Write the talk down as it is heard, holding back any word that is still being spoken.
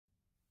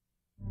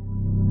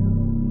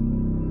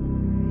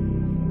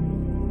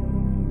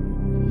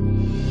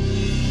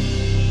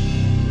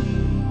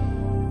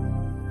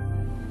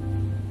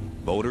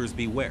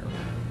Anglers beware.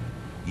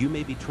 You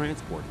may be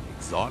transporting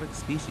exotic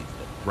species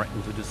that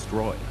threaten to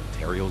destroy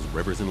Ontario's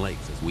rivers and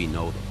lakes as we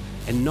know them,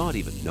 and not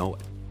even know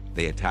it.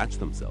 They attach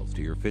themselves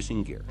to your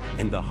fishing gear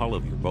and the hull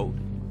of your boat.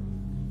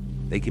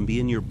 They can be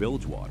in your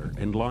bilge water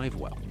and live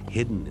well,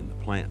 hidden in the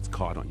plants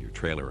caught on your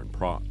trailer and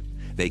prop.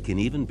 They can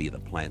even be the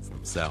plants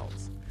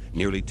themselves.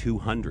 Nearly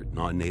 200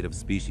 non-native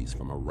species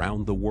from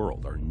around the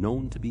world are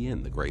known to be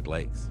in the Great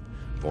Lakes.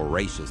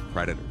 Voracious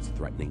predators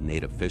threatening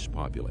native fish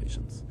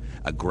populations.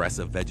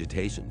 Aggressive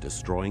vegetation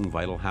destroying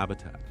vital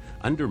habitat,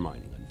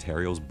 undermining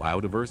Ontario's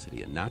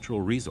biodiversity and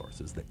natural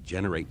resources that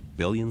generate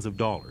billions of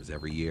dollars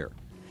every year.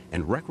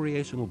 And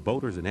recreational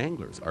boaters and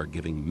anglers are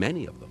giving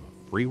many of them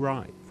a free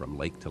ride from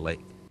lake to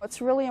lake. It's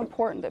really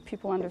important that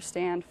people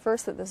understand,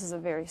 first, that this is a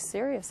very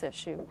serious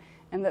issue,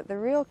 and that the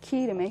real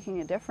key to making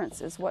a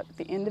difference is what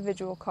the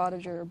individual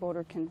cottager or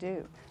boater can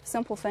do.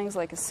 Simple things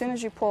like, as soon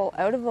as you pull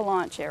out of the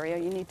launch area,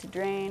 you need to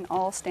drain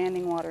all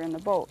standing water in the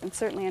boat, and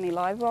certainly any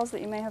live wells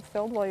that you may have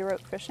filled while you're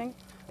out fishing.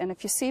 And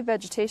if you see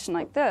vegetation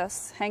like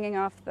this hanging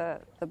off the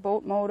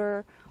boat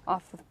motor,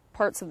 off the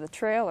parts of the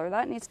trailer,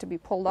 that needs to be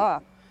pulled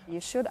off. You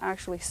should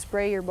actually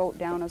spray your boat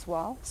down as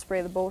well.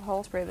 Spray the boat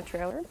hull, spray the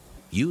trailer.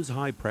 Use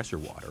high-pressure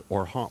water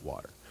or hot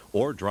water,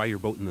 or dry your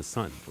boat in the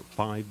sun for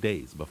 5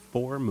 days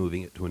before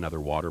moving it to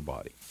another water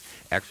body.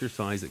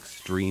 Exercise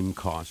extreme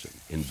caution.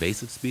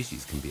 Invasive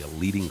species can be a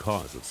leading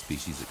cause of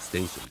species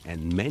extinction,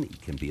 and many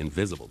can be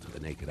invisible to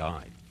the naked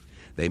eye.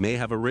 They may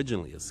have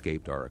originally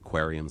escaped our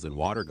aquariums and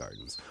water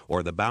gardens,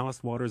 or the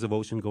ballast waters of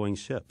ocean-going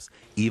ships,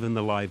 even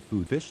the live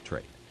food fish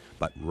trade.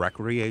 But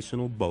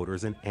recreational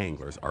boaters and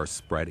anglers are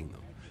spreading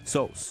them.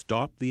 So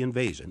stop the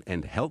invasion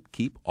and help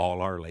keep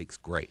all our lakes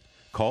great.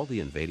 Call the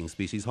Invading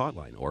Species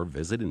hotline or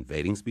visit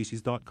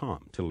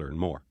invadingspecies.com to learn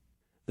more.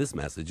 This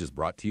message is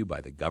brought to you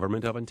by the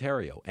Government of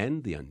Ontario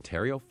and the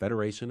Ontario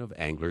Federation of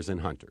Anglers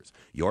and Hunters,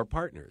 your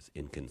partners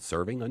in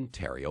conserving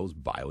Ontario's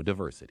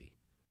biodiversity.